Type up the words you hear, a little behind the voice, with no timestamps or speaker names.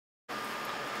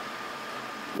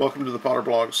Welcome to the Potter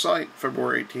Blog site,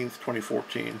 February 18th,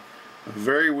 2014. A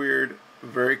very weird,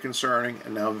 very concerning,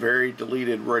 and now very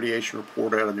deleted radiation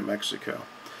report out of New Mexico.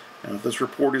 Now, if this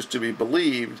report is to be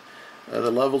believed, the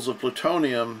levels of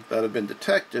plutonium that have been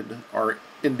detected are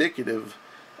indicative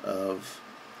of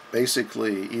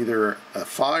basically either a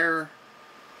fire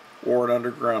or an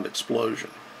underground explosion.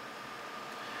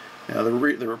 Now, the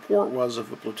report was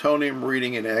of a plutonium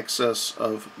reading in excess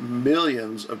of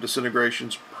millions of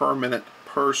disintegrations per minute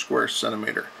per square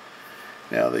centimeter.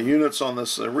 Now, the units on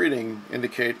this reading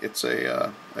indicate it's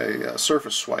a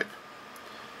surface swipe.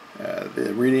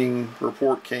 The reading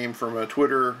report came from a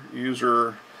Twitter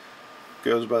user,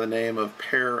 goes by the name of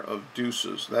Pair of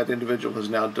Deuces. That individual has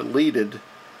now deleted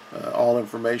all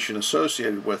information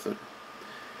associated with it.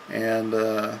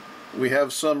 And we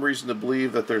have some reason to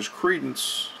believe that there's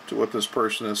credence to what this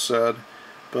person has said,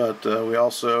 but we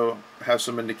also have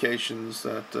some indications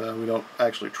that we don't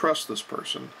actually trust this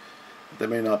person. They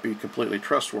may not be completely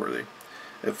trustworthy.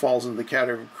 It falls into the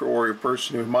category of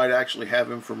person who might actually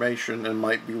have information and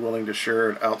might be willing to share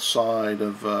it outside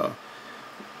of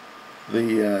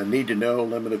the need-to-know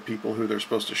limit of people who they're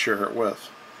supposed to share it with.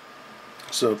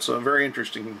 So it's a very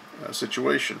interesting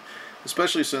situation,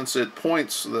 especially since it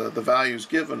points, the values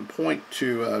given point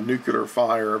to a nuclear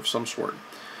fire of some sort.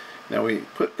 Now, we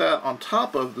put that on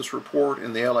top of this report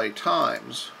in the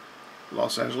LaTimes,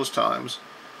 Los Angeles Times,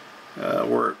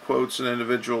 where it quotes an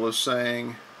individual as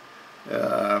saying, it's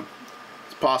a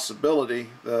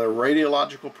possibility that a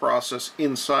radiological process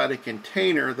inside a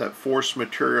container that forced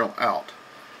material out.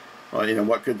 Well,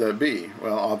 what could that be?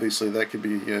 Well, obviously that could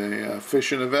be a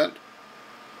fission event.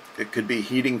 It could be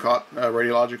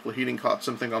radiological heating caught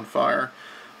something on fire,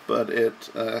 but it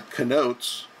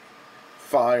connotes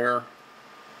fire,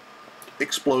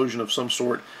 explosion of some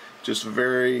sort, just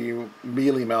very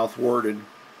mealy-mouthed worded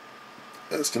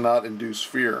as to not induce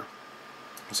fear.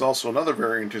 There's also another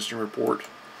very interesting report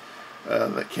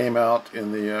that came out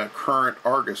in the current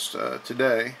Argus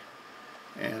today,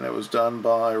 and it was done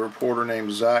by a reporter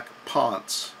named Zach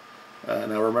Ponce.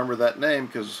 Now remember that name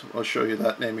because I'll show you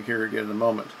that name here again in a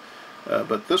moment.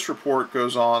 But this report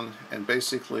goes on and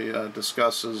basically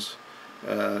discusses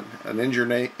an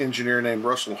engineer named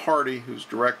Russell Hardy, who's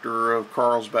director of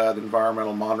Carlsbad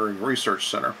Environmental Monitoring Research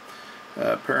Center.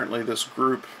 Apparently this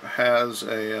group has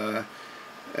an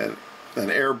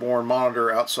airborne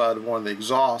monitor outside of one of the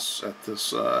exhausts at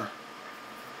this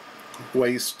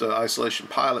waste isolation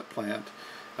pilot plant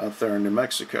out there in New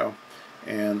Mexico.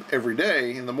 And every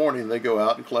day in the morning they go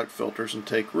out and collect filters and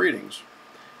take readings.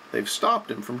 They've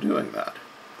stopped him from doing that.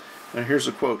 And here's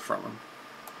a quote from him.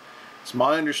 "It's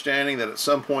my understanding that at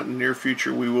some point in the near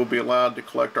future we will be allowed to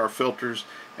collect our filters,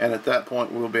 and at that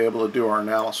point we will be able to do our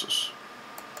analysis."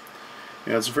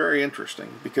 It's very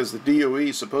interesting because the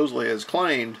DOE supposedly has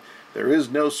claimed there is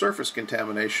no surface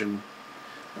contamination.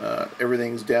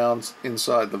 Everything's down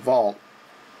inside the vault.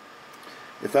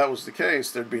 If that was the case,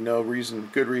 there'd be no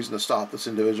good reason to stop this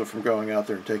individual from going out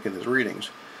there and taking his readings.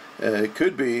 It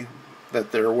could be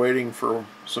that they're waiting for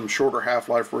some shorter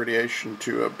half-life radiation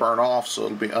to burn off so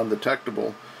it'll be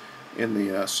undetectable in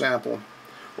the sample.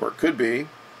 Or it could be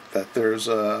that there's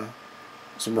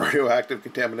some radioactive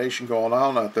contamination going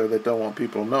on out there that don't want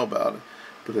people to know about it.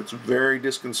 But it's very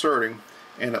disconcerting,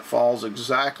 and it falls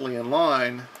exactly in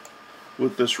line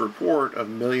with this report of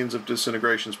millions of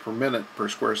disintegrations per minute per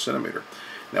square centimeter.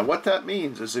 Now what that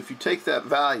means is if you take that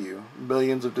value,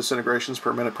 millions of disintegrations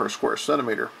per minute per square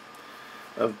centimeter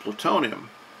of plutonium,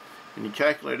 and you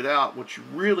calculate it out, what you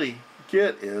really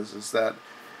get is that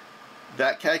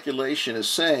calculation is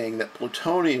saying that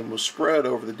plutonium was spread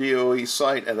over the DOE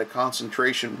site at a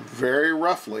concentration very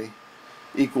roughly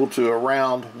equal to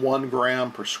around 1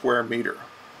 gram per square meter.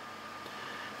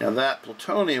 Now that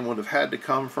plutonium would have had to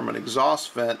come from an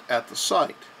exhaust vent at the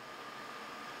site.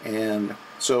 And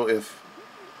so if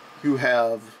you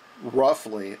have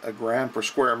roughly 1 gram per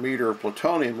square meter of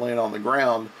plutonium laying on the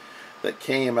ground that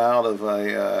came out of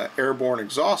a airborne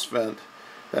exhaust vent,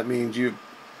 that means you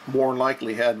more than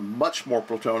likely had much more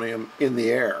plutonium in the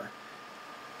air,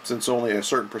 since only a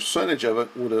certain percentage of it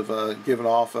would have given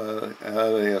off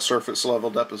a surface level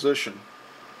deposition.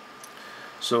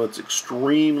 So it's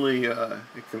extremely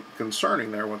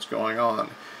concerning there what's going on.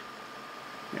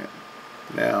 Yeah.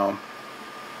 Now,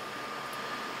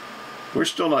 we're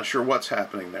still not sure what's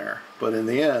happening there, but in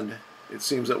the end, it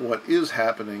seems that what is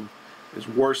happening is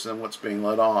worse than what's being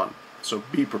let on. So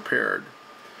be prepared.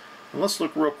 And let's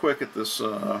look real quick at this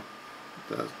the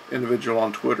individual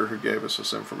on Twitter who gave us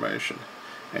this information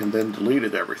and then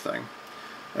deleted everything.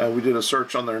 We did a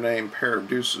search on their name, Pair of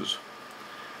Deuces.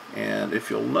 And if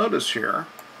you'll notice here,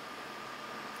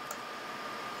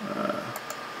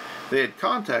 They had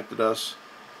contacted us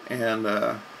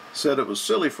and said it was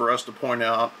silly for us to point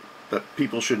out that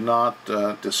people should not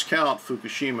discount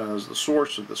Fukushima as the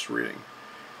source of this reading.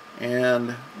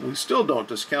 And we still don't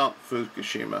discount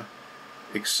Fukushima,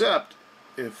 except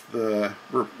if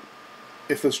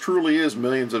this truly is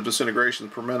millions of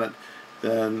disintegrations per minute,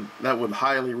 then that would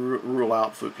highly rule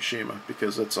out Fukushima,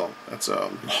 because that's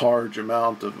a large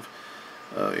amount of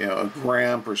a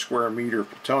gram per square meter of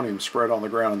plutonium spread on the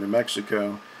ground in New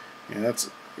Mexico.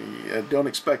 And don't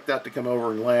expect that to come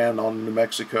over and land on New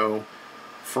Mexico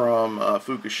from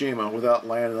Fukushima without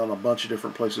landing on a bunch of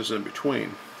different places in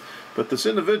between. But this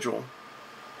individual,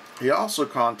 he also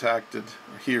contacted,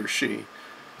 he or she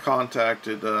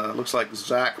contacted, looks like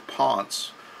Zach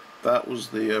Ponce. That was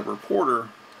the reporter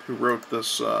who wrote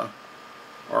this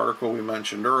article we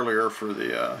mentioned earlier for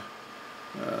the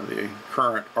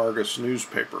current Argus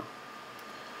newspaper.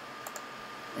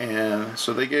 And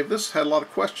so they had a lot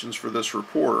of questions for this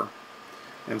reporter,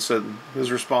 and said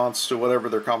his response to whatever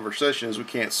their conversation is, we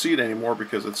can't see it anymore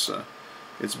because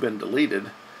it's been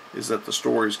deleted, is that the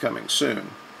story's coming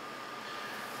soon.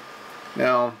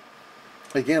 Now,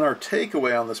 again, our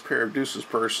takeaway on this Paraducis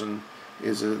person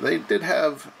is that they did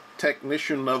have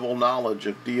technician level knowledge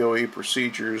of DOE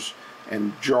procedures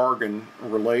and jargon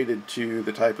related to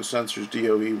the type of sensors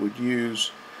DOE would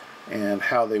use and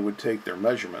how they would take their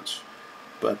measurements.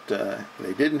 But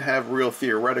they didn't have real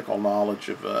theoretical knowledge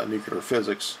of nuclear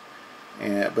physics,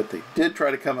 but they did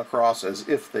try to come across as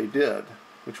if they did,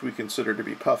 which we consider to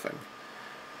be puffing.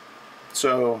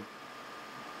 So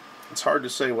it's hard to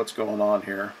say what's going on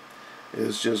here.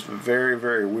 It's just very,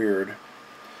 very weird.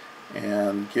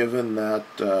 And given that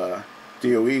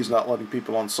DOE is not letting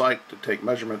people on site to take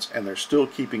measurements, and they're still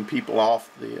keeping people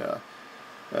off the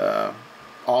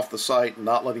site and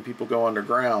not letting people go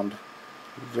underground,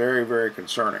 very, very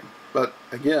concerning. But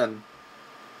again,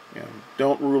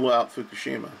 don't rule out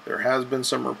Fukushima. There has been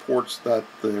some reports that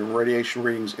the radiation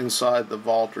readings inside the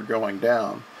vault are going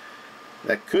down.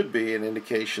 That could be an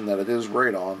indication that it is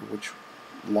radon, which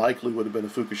likely would have been a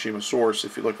Fukushima source.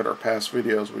 If you look at our past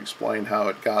videos, we explained how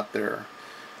it got there.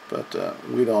 But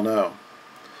we don't know.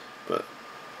 But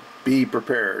be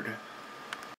prepared.